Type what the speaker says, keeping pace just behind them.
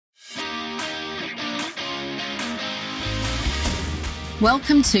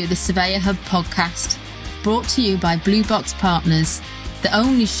Welcome to the Surveyor Hub podcast, brought to you by Blue Box Partners, the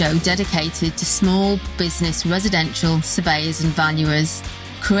only show dedicated to small business residential surveyors and valuers.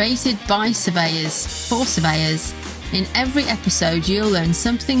 Created by surveyors for surveyors, in every episode you'll learn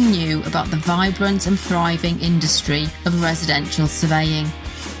something new about the vibrant and thriving industry of residential surveying.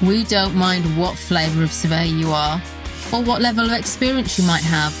 We don't mind what flavour of surveyor you are, or what level of experience you might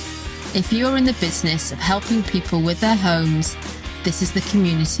have. If you're in the business of helping people with their homes, this is the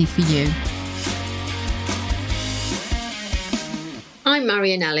community for you. I'm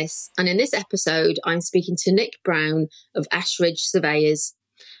Marion Ellis, and in this episode, I'm speaking to Nick Brown of Ashridge Surveyors.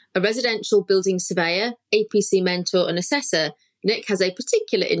 A residential building surveyor, APC mentor and assessor, Nick has a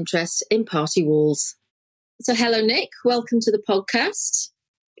particular interest in party walls. So hello, Nick. Welcome to the podcast.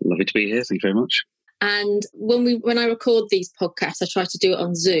 Lovely to be here. Thank you very much. And when I record these podcasts, I try to do it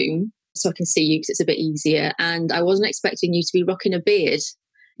on Zoom so I can see you because it's a bit easier. And I wasn't expecting you to be rocking a beard.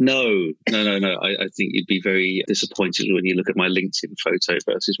 No. I think you'd be very disappointed when you look at my LinkedIn photo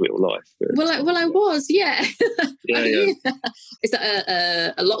versus real life. But, well, I was, yeah. Yeah. Is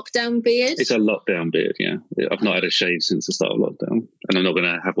that a lockdown beard? It's a lockdown beard, yeah. I've not had a shave since the start of lockdown, and I'm not going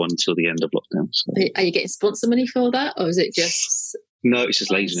to have one until the end of lockdown. So. Are you getting sponsor money for that, or is it just? No, it's just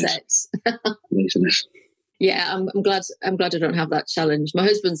laziness. Laziness. Yeah, I'm glad I don't have that challenge. My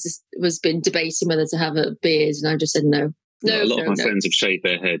husband's been debating whether to have a beard, and I just said no. A lot of my friends have shaved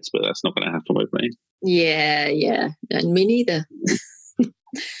their heads, but that's not going to happen with me. Yeah, and me neither.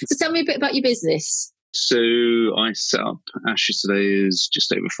 So tell me a bit about your business. So I set up Ashridge Surveyors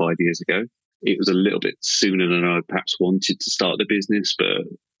just over 5 years ago. It was a little bit sooner than I perhaps wanted to start the business, but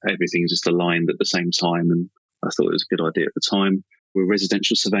everything just aligned at the same time, and I thought it was a good idea at the time. We're a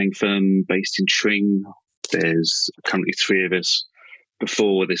residential surveying firm based in Tring. There's currently 3 of us.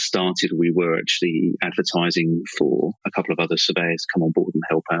 Before this started, we were actually advertising for a couple of other surveyors to come on board and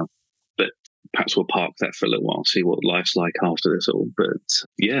help out. But perhaps we'll park that for a little while, see what life's like after this all. But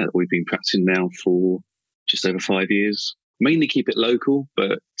yeah, we've been practicing now for just over 5 years. Mainly keep it local,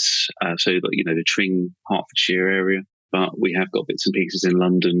 but the Tring, Hertfordshire area. But we have got bits and pieces in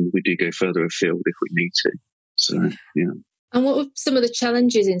London. We do go further afield if we need to. So, yeah. And what were some of the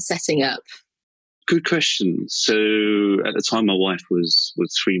challenges in setting up? Good question. So at the time, my wife was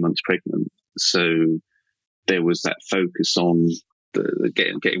 3 months pregnant. So there was that focus on the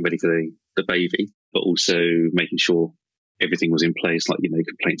getting ready for the baby, but also making sure everything was in place, like,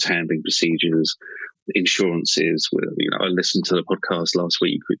 complaints handling procedures, insurances. I listened to the podcast last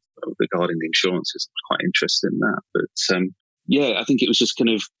week regarding the insurances. I was quite interested in that. But I think it was just kind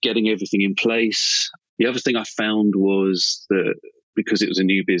of getting everything in place. The other thing I found was that because it was a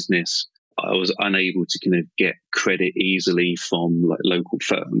new business, I was unable to kind of get credit easily from like local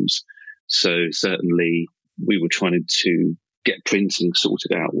firms. So certainly we were trying to get printing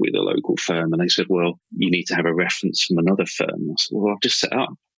sorted out with a local firm. And they said, well, you need to have a reference from another firm. I said, well, I've just set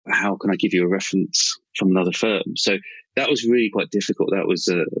up. How can I give you a reference from another firm? So that was really quite difficult. That was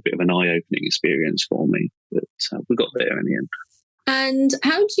a bit of an eye-opening experience for me. But we got there in the end. And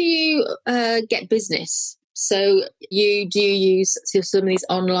how do you get business? So do you use some of these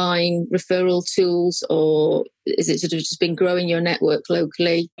online referral tools, or is it sort of just been growing your network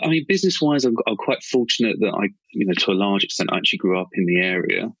locally? I mean, business-wise, I'm quite fortunate that I, to a large extent, I actually grew up in the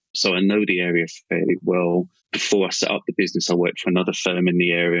area. So I know the area fairly well. Before I set up the business, I worked for another firm in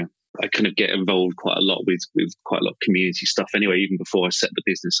the area. I kind of get involved quite a lot with quite a lot of community stuff anyway, even before I set the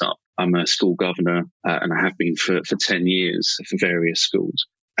business up. I'm a school governor and I have been for 10 years for various schools.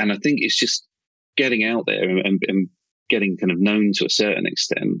 And I think it's just getting out there and getting kind of known to a certain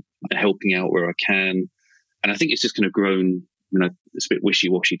extent, helping out where I can. And I think it's just kind of grown, it's a bit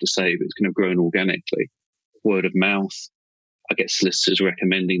wishy-washy to say, but it's kind of grown organically. Word of mouth. I get solicitors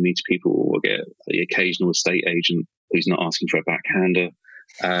recommending me to people. I get the occasional estate agent who's not asking for a backhander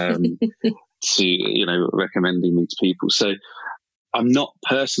to, recommending me to people. So I'm not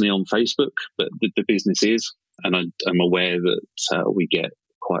personally on Facebook, but the business is. And I'm aware that we get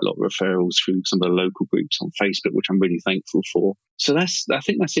quite a lot of referrals through some of the local groups on Facebook, which I'm really thankful for. So I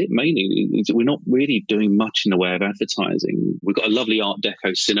think that's it mainly. We're not really doing much in the way of advertising. We've got a lovely Art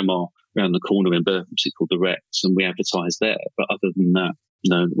Deco cinema around the corner in Berkhamsted called the Rex, and we advertise there. But other than that,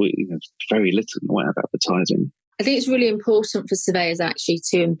 no, very little in the way of advertising. I think it's really important for surveyors actually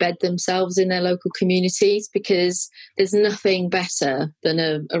to embed themselves in their local communities, because there's nothing better than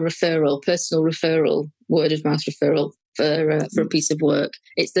a referral, personal referral, word of mouth referral for a piece of work.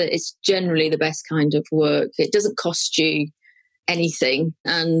 It's generally the best kind of work. It doesn't cost you anything,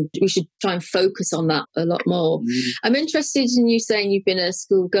 and we should try and focus on that a lot more. I'm interested in you saying you've been a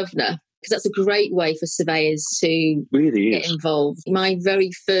school governor. because that's a great way for surveyors to Really get is. involved. My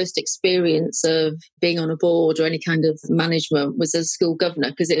very first experience of being on a board or any kind of management was as a school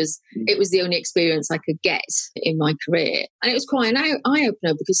governor, because it was the only experience I could get in my career. And it was quite an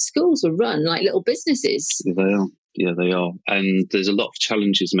eye-opener, because schools are run like little businesses. Yeah, they are. Yeah, they are. And there's a lot of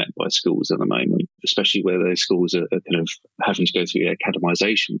challenges met by schools at the moment, especially where those schools are kind of having to go through the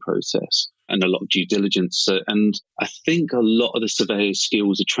academisation process and a lot of due diligence. And I think a lot of the surveyor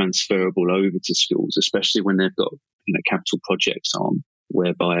skills are transferable over to schools, especially when they've got capital projects on,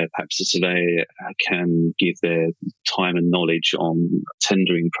 whereby perhaps the surveyor can give their time and knowledge on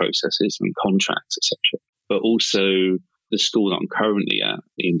tendering processes and contracts, etc. But also the school that I'm currently at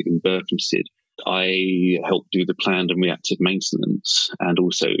in Berkhamsted, I help do the planned and reactive maintenance and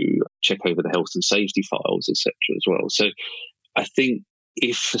also check over the health and safety files, etc. as well. So I think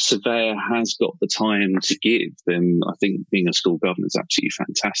if a surveyor has got the time to give, then I think being a school governor is absolutely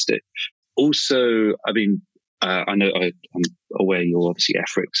fantastic. Also, I mean, I know I'm aware you're obviously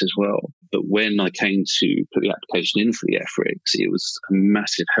EFRICS as well, but when I came to put the application in for the EFRICS, it was a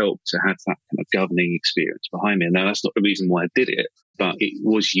massive help to have that kind of governing experience behind me. And now that's not the reason why I did it, but it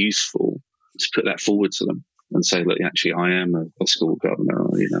was useful to put that forward to them and say, look, actually, I am a school governor,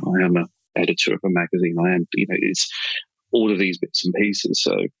 or, I am an editor of a magazine, I am, it's all of these bits and pieces.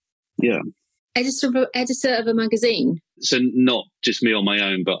 So, yeah. Editor of a magazine? So not just me on my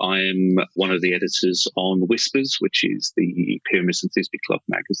own, but I am one of the editors on Whispers, which is the Pyramus and Thisbe Club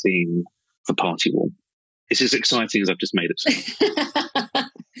magazine for Party Wall. It's as exciting as I've just made it.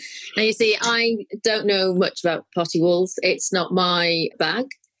 Now, you see, I don't know much about Party Walls. It's not my bag.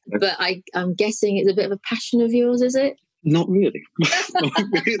 But I'm guessing it's a bit of a passion of yours, is it? Not really. Not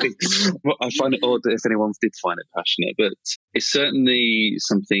really. Well, I find it odd if anyone did find it passionate, but it's certainly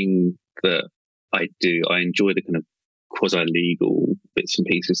something that I do. I enjoy the kind of quasi-legal bits and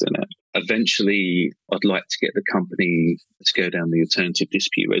pieces in it. Eventually, I'd like to get the company to go down the alternative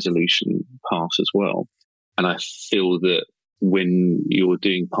dispute resolution path as well. And I feel that when you're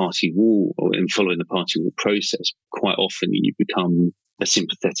doing party wall or in following the party wall process, quite often you become a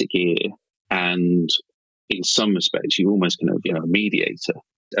sympathetic ear, and in some respects you almost kind of a mediator.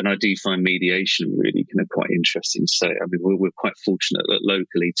 And I do find mediation really kind of quite interesting. So I mean, we're quite fortunate that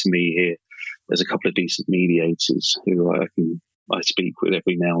locally to me here there's a couple of decent mediators who I speak with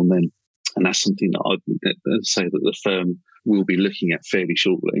every now and then, and that's something that I'd say that the firm will be looking at fairly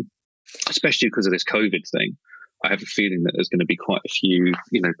shortly, especially because of this COVID thing. I have a feeling that there's going to be quite a few,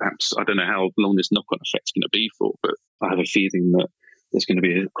 perhaps I don't know how long this knock-on effect's going to be for, but I have a feeling that there's going to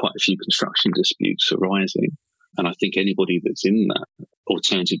be quite a few construction disputes arising. And I think anybody that's in that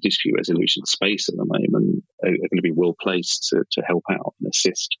alternative dispute resolution space at the moment are going to be well placed to help out and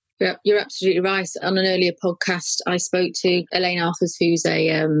assist. Yeah, you're absolutely right. On an earlier podcast, I spoke to Elaine Arthurs, who's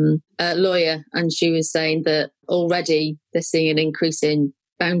a lawyer, and she was saying that already they're seeing an increase in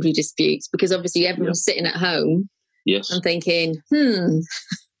boundary disputes because obviously everyone's sitting at home and thinking, so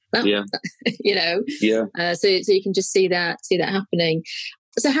you can just see that happening.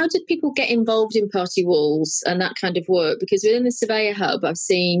 So how did people get involved in party walls and that kind of work? Because within the Surveyor Hub, I've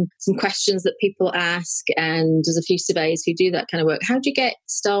seen some questions that people ask, and there's a few surveyors who do that kind of work. How do you get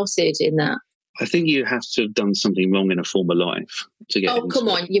started in that? I think you have to have done something wrong in a former life to get into come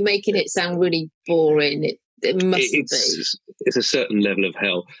on, you're making it sound really boring. It mustn't be. It's a certain level of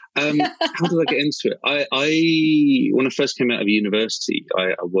hell. How did I get into it? I when I first came out of university,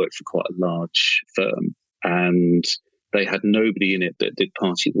 I worked for quite a large firm, and they had nobody in it that did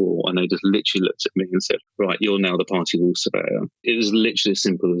party wall, and they just literally looked at me and said, right, you're now the party wall surveyor. It was literally as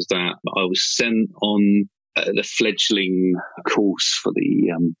simple as that. I was sent on the fledgling course for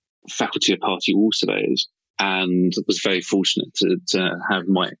the Faculty of Party Wall Surveyors, and was very fortunate to have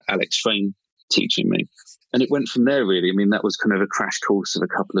Mike Alex Frame teaching me. And it went from there, really. I mean, that was kind of a crash course of a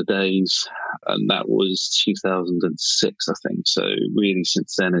couple of days, and that was 2006, I think. So really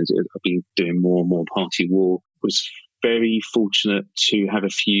since then, I've been doing more and more party wall. Was very fortunate to have a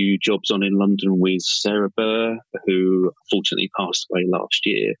few jobs on in London with Sarah Burr, who fortunately passed away last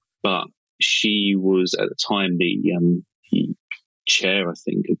year. But she was at the time the chair, I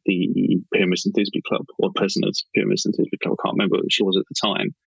think, of the Pyramus and Thisbe Club, or president of the Pyramus and Thisbe Club. I can't remember what she was at the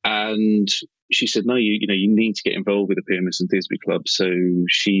time. And she said, no, you need to get involved with the Pyramus and Thisbe Club. So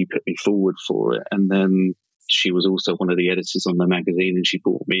she put me forward for it. And then she was also one of the editors on the magazine, and she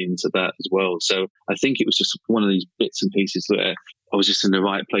brought me into that as well. So I think it was just one of these bits and pieces where I was just in the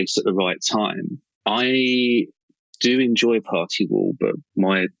right place at the right time. I do enjoy party wall, but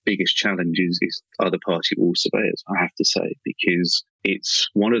my biggest challenge is other party wall surveyors, I have to say, because it's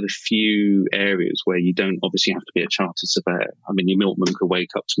one of the few areas where you don't obviously have to be a chartered surveyor. I mean, your milkman could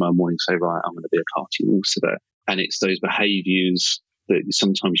wake up tomorrow morning and say, right, I'm going to be a party wall surveyor. And it's those behaviours that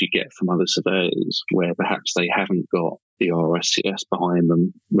sometimes you get from other surveyors where perhaps they haven't got the RICS behind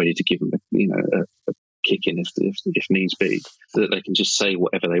them, ready to give them a kick in if needs be, that they can just say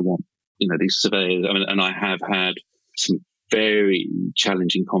whatever they want. These surveyors, I mean, and I have had some very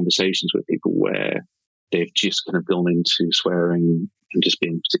challenging conversations with people where they've just kind of gone into swearing and just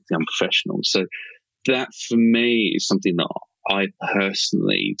being particularly unprofessional. So that for me is something that I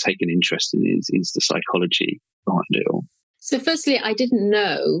personally take an interest in is the psychology behind it all. So firstly, I didn't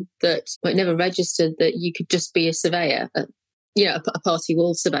know that, it never registered that you could just be a surveyor, a party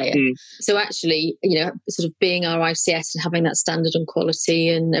wall surveyor. So actually, sort of being RICS and having that standard and quality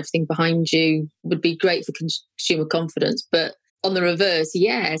and everything behind you would be great for consumer confidence. But on the reverse,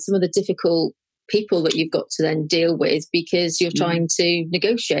 some of the difficult people that you've got to then deal with because you're trying to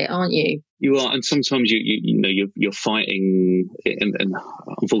negotiate, aren't you? You are, and sometimes you're fighting, and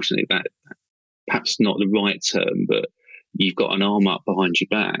unfortunately that perhaps not the right term, but you've got an arm up behind your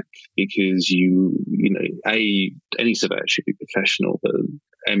back because any surveyor should be professional, but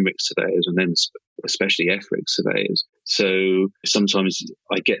MRIC surveyors and then especially FRIC surveyors. So sometimes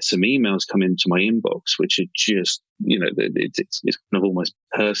I get some emails come into my inbox which are just, it's kind of almost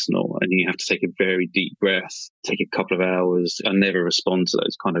personal, and you have to take a very deep breath, take a couple of hours. I never respond to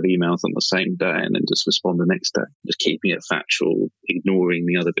those kind of emails on the same day and then just respond the next day, just keeping it factual, ignoring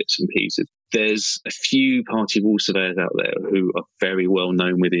the other bits and pieces. There's a few party wall surveyors out there who are very well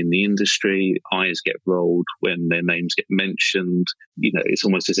known within the industry. Eyes get rolled when their names get mentioned. It's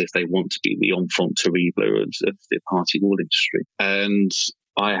almost as if they want to be the enfant terrible of the party wall industry. And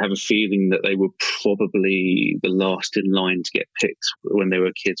I have a feeling that they were probably the last in line to get picked when they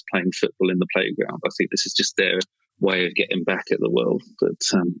were kids playing football in the playground. I think this is just their way of getting back at the world. But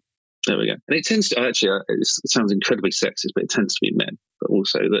there we go. And it tends to, it sounds incredibly sexist, but it tends to be men, but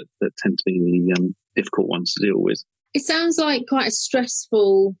also that tend to be the difficult ones to deal with. It sounds like quite a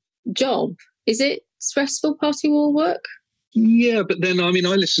stressful job. Is it stressful party wall work? Yeah, but then, I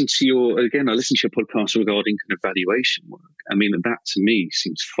listen to your podcast regarding kind of valuation work. That to me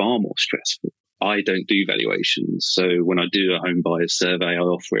seems far more stressful. I don't do valuations. So when I do a home buyer's survey, I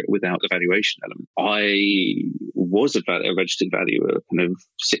offer it without the valuation element. I was a registered valuer kind of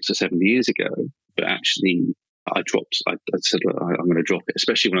 6 or 7 years ago, but actually I said, I'm going to drop it,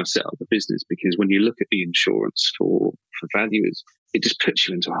 especially when I set up the business, because when you look at the insurance for valuers, it just puts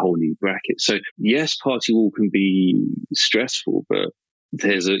you into a whole new bracket. So yes, party wall can be stressful, but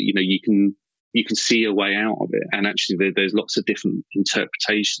there's you can see a way out of it. And actually there's lots of different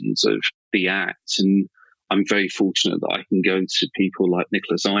interpretations of the act. And I'm very fortunate that I can go to people like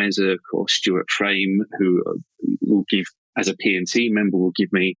Nicholas Isaac or Stuart Frame, who will give, as a P&T member, will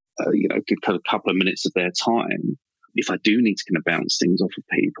give me a couple of minutes of their time if I do need to kind of bounce things off of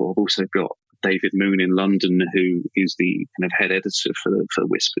people. I've also got David Moon in London, who is the kind of head editor for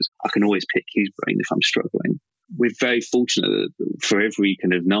Whispers. I can always pick his brain if I'm struggling. We're very fortunate that for every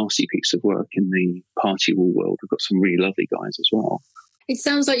kind of nasty piece of work in the party wall world, we've got some really lovely guys as well. It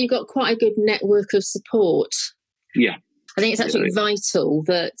sounds like you've got quite a good network of support. Yeah. I think it's actually vital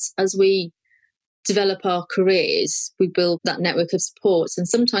that as we develop our careers, we build that network of support. And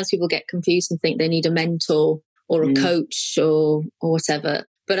sometimes people get confused and think they need a mentor or a coach or whatever.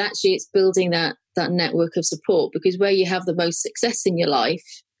 But actually it's building that network of support, because where you have the most success in your life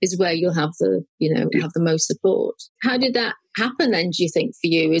is where you'll have have the most support. How did that happen then, do you think, for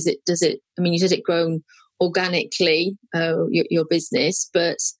you? You said it grown organically, your business,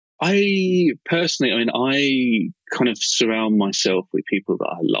 but I personally, I kind of surround myself with people that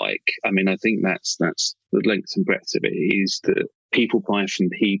I like. I think that's the length and breadth of it, is that people buy from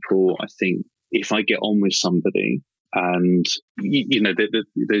people. I think if I get on with somebody and,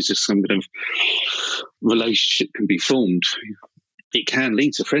 there's just some kind of relationship can be formed, it can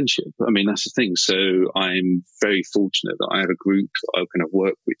lead to friendship. That's the thing. So I'm very fortunate that I have a group that I kind of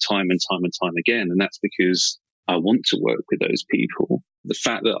work with time and time and time again. And that's because I want to work with those people. The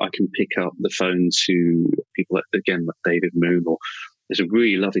fact that I can pick up the phone to people like David Moon, or there's a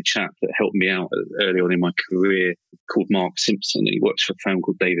really lovely chap that helped me out early on in my career called Mark Simpson. He works for a firm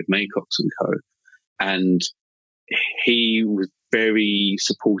called David Maycox & Co. And he was very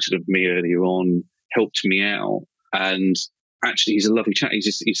supportive of me earlier on, helped me out. And actually, he's a lovely chap.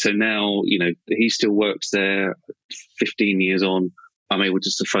 So now, he still works there 15 years on. I'm able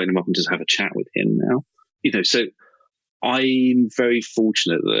just to phone him up and just have a chat with him now. So I'm very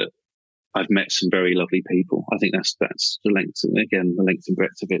fortunate that I've met some very lovely people. I think that's the length and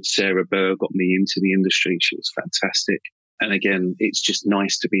breadth of it. Sarah Burr got me into the industry. She was fantastic. And again, it's just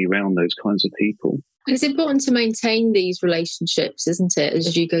nice to be around those kinds of people. It's important to maintain these relationships, isn't it,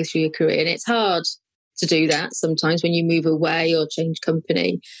 as you go through your career? And it's hard to do that sometimes when you move away or change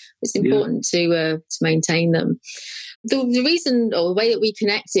company. It's important to maintain them. The reason or the way that we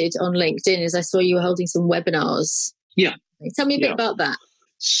connected on LinkedIn is I saw you were holding some webinars. Yeah. Tell me a bit about that.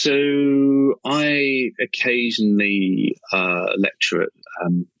 So I occasionally lecture at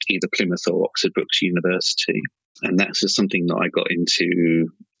either Plymouth or Oxford Brookes University. And that's just something that I got into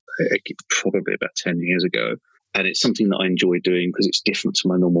probably about 10 years ago. And it's something that I enjoy doing because it's different to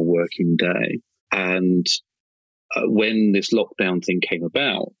my normal working day. And when this lockdown thing came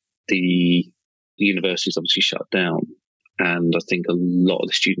about, the universities obviously shut down. And I think a lot of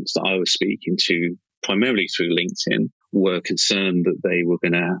the students that I was speaking to, primarily through LinkedIn, were concerned that they were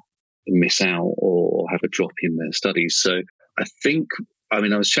going to miss out or have a drop in their studies. So I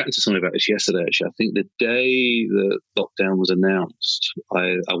was chatting to somebody about this yesterday, actually. I think the day the lockdown was announced,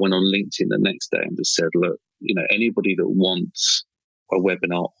 I went on LinkedIn the next day and just said, look, anybody that wants a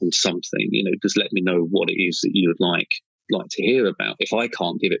webinar on something, just let me know what it is that you would like to hear about. If I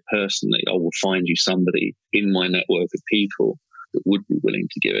can't give it personally, I will find you somebody in my network of people that would be willing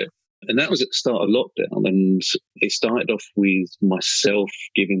to give it. And that was at the start of lockdown. And it started off with myself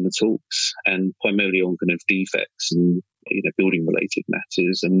giving the talks, and primarily on kind of defects and building related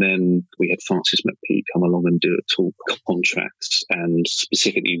matters. And then we had Francis McPee come along and do a talk on contracts, and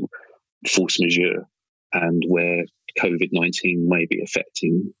specifically force majeure and where COVID-19 may be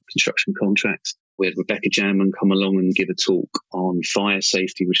affecting construction contracts. We had Rebecca Janman come along and give a talk on fire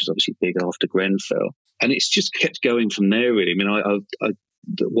safety, which is obviously big after Grenfell. And it's just kept going from there, really.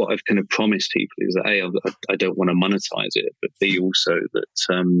 What I've kind of promised people is that I don't want to monetize it, but B, also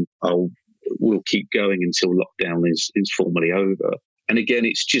that we'll keep going until lockdown is formally over. And again,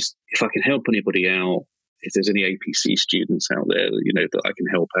 it's just, if I can help anybody out, if there's any APC students out there, that I can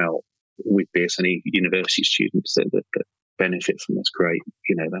help out with this, any university students that benefit from this, great.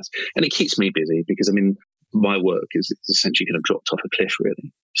 And it keeps me busy because my work is essentially kind of dropped off a cliff,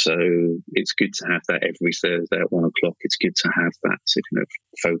 really. So it's good to have that every Thursday at 1:00. It's good to have that to kind of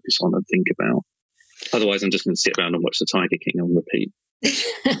focus on and think about. Otherwise, I'm just going to sit around and watch the Tiger King on repeat.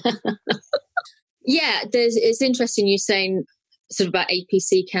 Yeah, it's interesting you saying sort of about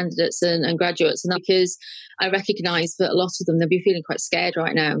APC candidates and graduates, and that, because I recognise that a lot of them, they'll be feeling quite scared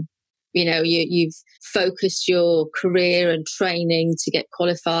right now. You've focused your career and training to get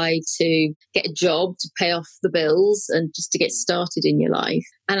qualified, to get a job, to pay off the bills, and just to get started in your life.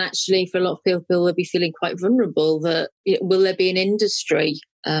 And actually, for a lot of people, they'll be feeling quite vulnerable that, will there be an industry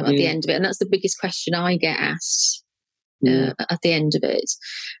at the end of it? And that's the biggest question I get asked at the end of it.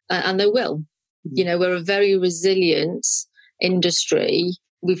 And there will. We're a very resilient industry.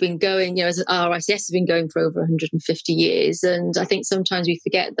 We've been going, as RICS has been going for over 150 years. And I think sometimes we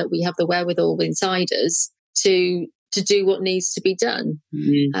forget that we have the wherewithal inside us to do what needs to be done.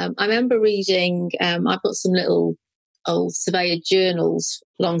 I remember reading, I've got some little old Surveyor journals,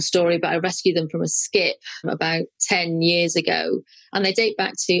 long story, but I rescued them from a skip about 10 years ago. And they date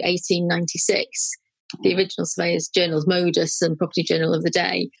back to 1896. The original Surveyor's journals, Modus and Property Journal of the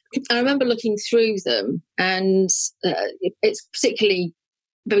Day. I remember looking through them, and it's particularly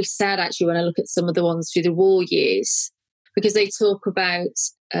very sad, actually, when I look at some of the ones through the war years, because they talk about,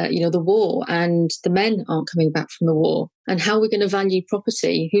 the war, and the men aren't coming back from the war, and how we're going to value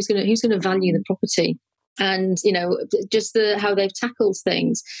property. Who's going to value the property? And, just how they've tackled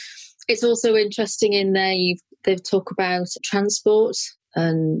things. It's also interesting in there, they talk about transport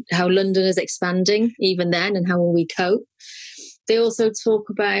and how London is expanding even then, and how will we cope. They also talk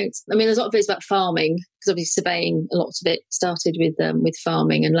about, there's a lot of it about farming, because obviously surveying, a lot of it started with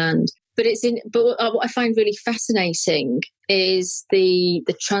farming and land. But what I find really fascinating is the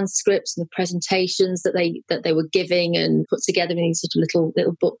transcripts and the presentations that they were giving and put together in these sort of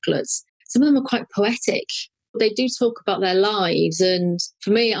little booklets. Some of them are quite poetic. They do talk about their lives. And for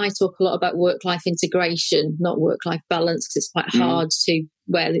me, I talk a lot about work-life integration, not work-life balance, because it's quite hard to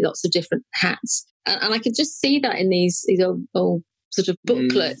wear lots of different hats. And I could just see that in these old sort of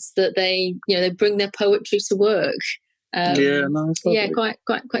booklets that they bring their poetry to work.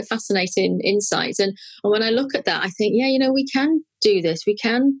 Quite fascinating insights. And when I look at that, I think, we can do this. We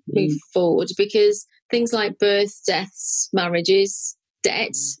can move forward, because things like birth, deaths, marriages,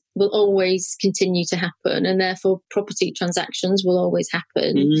 debts will always continue to happen, and therefore property transactions will always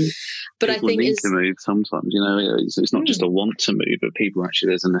happen. But people I think need to move sometimes. It's not just a want to move, but people actually,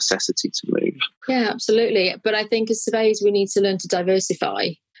 there's a necessity to move. Yeah, absolutely. But I think as surveyors, we need to learn to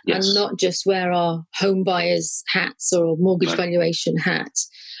diversify. and not just wear our home buyers hats or mortgage valuation hat,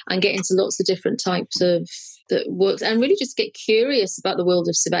 and get into lots of different types of that works, and really just get curious about the world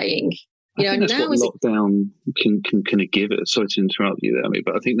of surveying. I think that's what lockdown can kind of give us. Sorry to interrupt you there,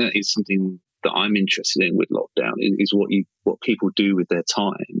 but I think that is something that I'm interested in with lockdown is what people do with their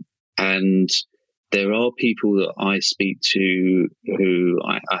time. And there are people that I speak to who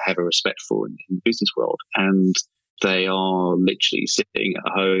I have a respect for in the business world, and they are literally sitting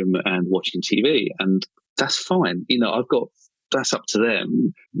at home and watching TV, and that's fine. That's up to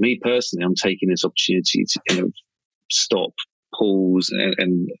them. Me personally, I'm taking this opportunity to kind of stop, pause,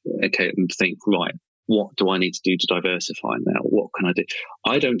 and think, right, what do I need to do to diversify now? What can I do?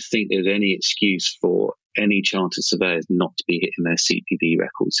 I don't think there's any excuse for any chartered surveyors not to be hitting their CPD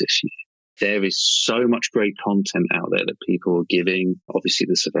records this year. There is so much great content out there that people are giving. Obviously,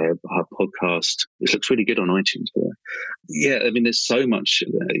 the Surveyor podcast, it looks really good on iTunes. Yeah, I mean, there's so much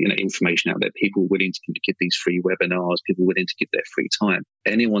information out there. People willing to give these free webinars, people willing to give their free time.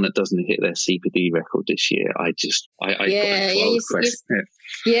 Anyone that doesn't hit their CPD record this year,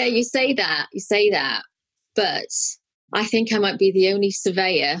 you say that, but I think I might be the only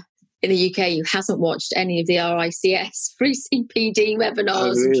surveyor in the UK who hasn't watched any of the RICS free CPD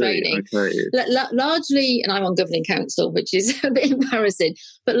webinars and training. Okay. Largely, and I'm on governing council, which is a bit embarrassing,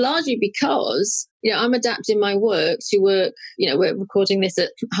 but largely because I'm adapting my work to work. We're recording this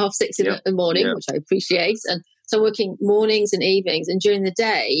at 6:30 in the morning, which I appreciate, and so I'm working mornings and evenings, and during the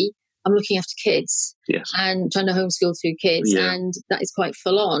day I'm looking after kids and trying to homeschool 2 kids, and that is quite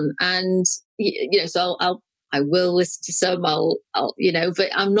full on. And so I will listen to some, but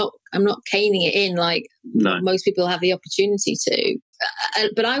I'm not caning it in like most people have the opportunity to.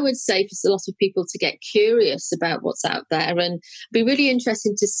 But I would say for a lot of people to get curious about what's out there, and be really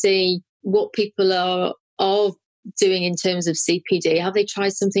interesting to see what people are doing in terms of CPD. Have they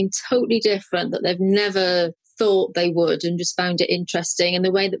tried something totally different that they've never thought they would and just found it interesting, and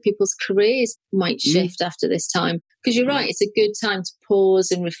the way that people's careers might shift after this time? Because you're right, it's a good time to pause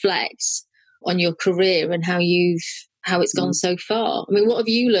and reflect on your career and how it's gone so far. I mean, what have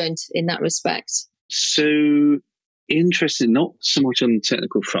you learned in that respect? So interesting, not so much on the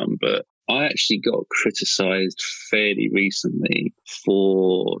technical front, but I actually got criticised fairly recently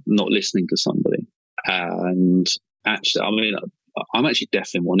for not listening to somebody. And actually, I mean, I'm actually deaf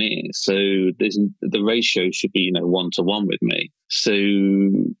in one ear, so the ratio should be 1-to-1 with me. So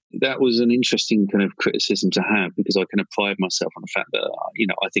that was an interesting kind of criticism to have, because I kind of pride myself on the fact that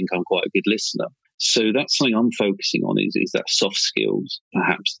I think I'm quite a good listener. So that's something I'm focusing on is that soft skills,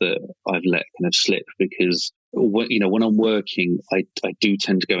 perhaps, that I've let kind of slip, because when I'm working, I do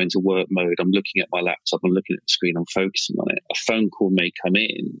tend to go into work mode. I'm looking at my laptop, I'm looking at the screen, I'm focusing on it. A phone call may come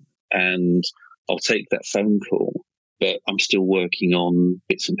in, and I'll take that phone call, but I'm still working on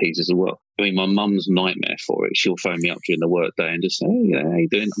bits and pieces of work. I mean, my mum's nightmare for it. She'll phone me up during the work day and just say, "Hey, how you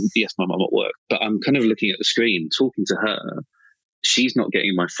doing?" Yes, my mum at work. But I'm kind of looking at the screen, talking to her. She's not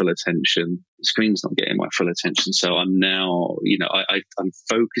getting my full attention. The screen's not getting my full attention. So I'm now, I'm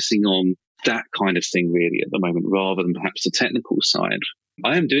focusing on that kind of thing really at the moment, rather than perhaps the technical side.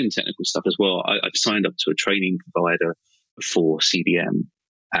 I am doing technical stuff as well. I've signed up to a training provider for CDM.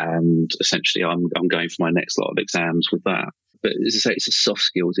 And essentially, I'm going for my next lot of exams with that. But as I say, it's a soft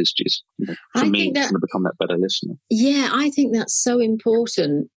skills. It's just, for me, it's going to become that better listener. Yeah, I think that's so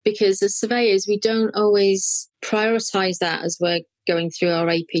important, because as surveyors, we don't always prioritise that as we're going through our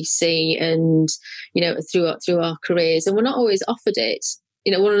APC and, through our careers. And we're not always offered it.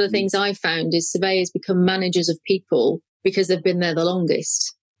 One of the things I found is surveyors become managers of people because they've been there the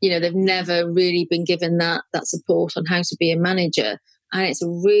longest. They've never really been given that support on how to be a manager. And it's a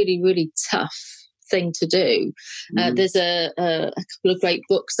really, really tough thing to do. There's a couple of great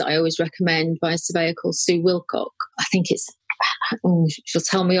books that I always recommend by a surveyor called Sue Wilcock. I think she'll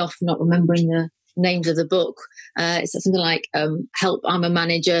tell me off not remembering the names of the book. It's something like Help, I'm a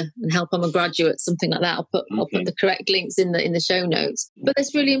Manager, and Help, I'm a Graduate, something like that. I'll put the correct links in the show notes. But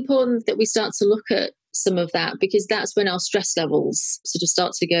it's really important that we start to look at some of that, because that's when our stress levels sort of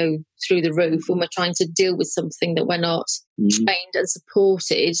start to go through the roof, when we're trying to deal with something that we're not trained and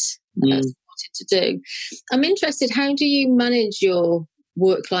supported to do. I'm interested, how do you manage your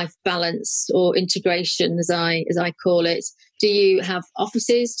work-life balance, or integration, as I call it? Do you have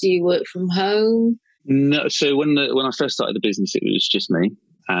offices? Do you work from home? No. So when I first started the business, it was just me,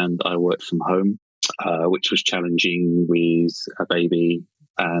 and I worked from home, which was challenging with a baby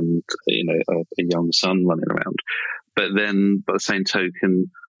and a young son running around. But then, by the same token,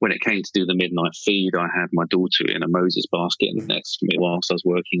 when it came to do the midnight feed, I had my daughter in a Moses basket next to me whilst I was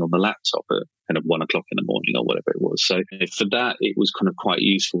working on the laptop at kind of 1 o'clock in the morning or whatever it was. So for that, it was kind of quite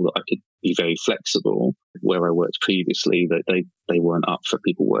useful that I could be very flexible. Where I worked previously, that they weren't up for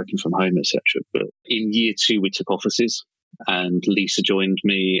people working from home, etc. But in year 2, we took offices. And Lisa joined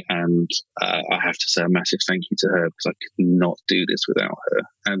me, and I have to say a massive thank you to her, because I could not do this without her.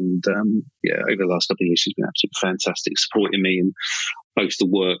 And over the last couple of years, she's been absolutely fantastic, supporting me in both the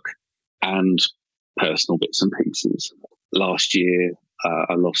work and personal bits and pieces. Last year,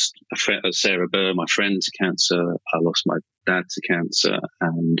 I lost Sarah Burr, my friend, to cancer. I lost my dad to cancer,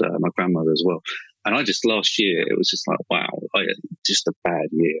 and my grandmother as well. And last year, it was just like, wow, just a bad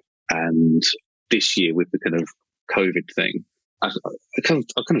year. And this year, with the kind of COVID thing, I kind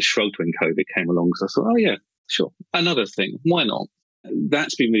of shrugged when COVID came along, because I thought, oh yeah, sure, another thing, why not?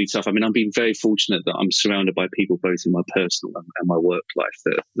 That's been really tough. I mean, I've been very fortunate that I'm surrounded by people both in my personal and my work life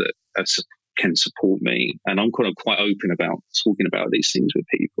that can support me, and I'm kind of quite open about talking about these things with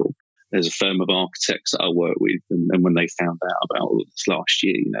people. There's a firm of architects that I work with, and when they found out about all this last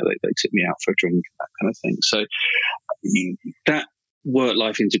year, they took me out for a drink, that kind of thing. So that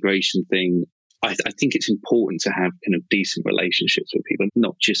work-life integration thing, I think it's important to have kind of decent relationships with people,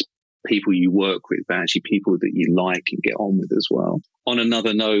 not just people you work with, but actually people that you like and get on with as well. On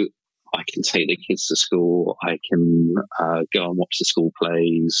another note, I can take the kids to school. I can go and watch the school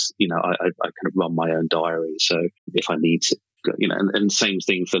plays. I kind of run my own diary. So if I need to, and same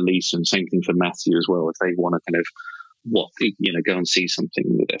thing for Lisa, and same thing for Matthew as well. If they want to kind of go and see something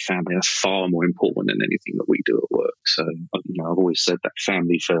with their family, that's far more important than anything that we do at work. So, I've always said that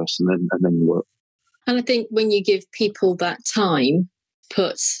family first, and then work. And I think when you give people that time,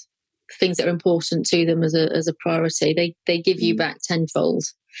 put things that are important to them as a priority, they give you back tenfold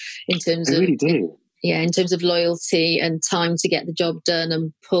in terms of, really do. In terms of loyalty and time to get the job done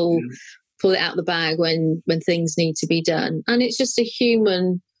and pull it out of the bag when things need to be done. And it's just a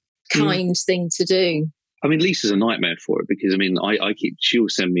human, kind thing to do. I mean, Lisa's a nightmare for it, because she'll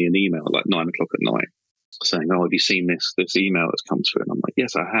send me an email at like 9 o'clock at night saying, oh, have you seen this email that's come through? And I'm like,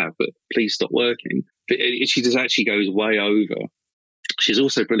 yes, I have, but please stop working. But she just actually goes way over. She's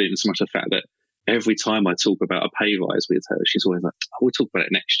also brilliant in so much the fact that every time I talk about a pay rise with her, she's always like, oh, we'll talk about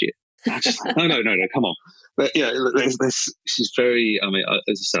it next year. No, come on. But yeah, she's very, I mean, as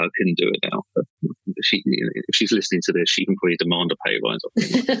I say, I couldn't do it now. But if she's listening to this, she can probably demand a pay rise.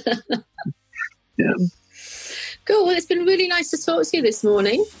 Yeah. Cool. Well, it's been really nice to talk to you this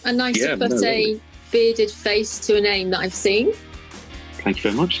morning, and nice to put a bearded face to a name that I've seen. Thank you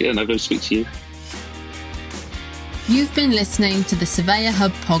very much. Yeah, no, go speak to you. You've been listening to the Surveyor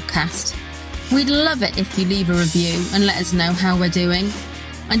Hub podcast. We'd love it if you leave a review and let us know how we're doing.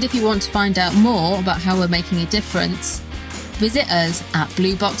 And if you want to find out more about how we're making a difference, visit us at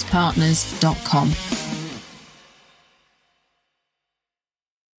blueboxpartners.com.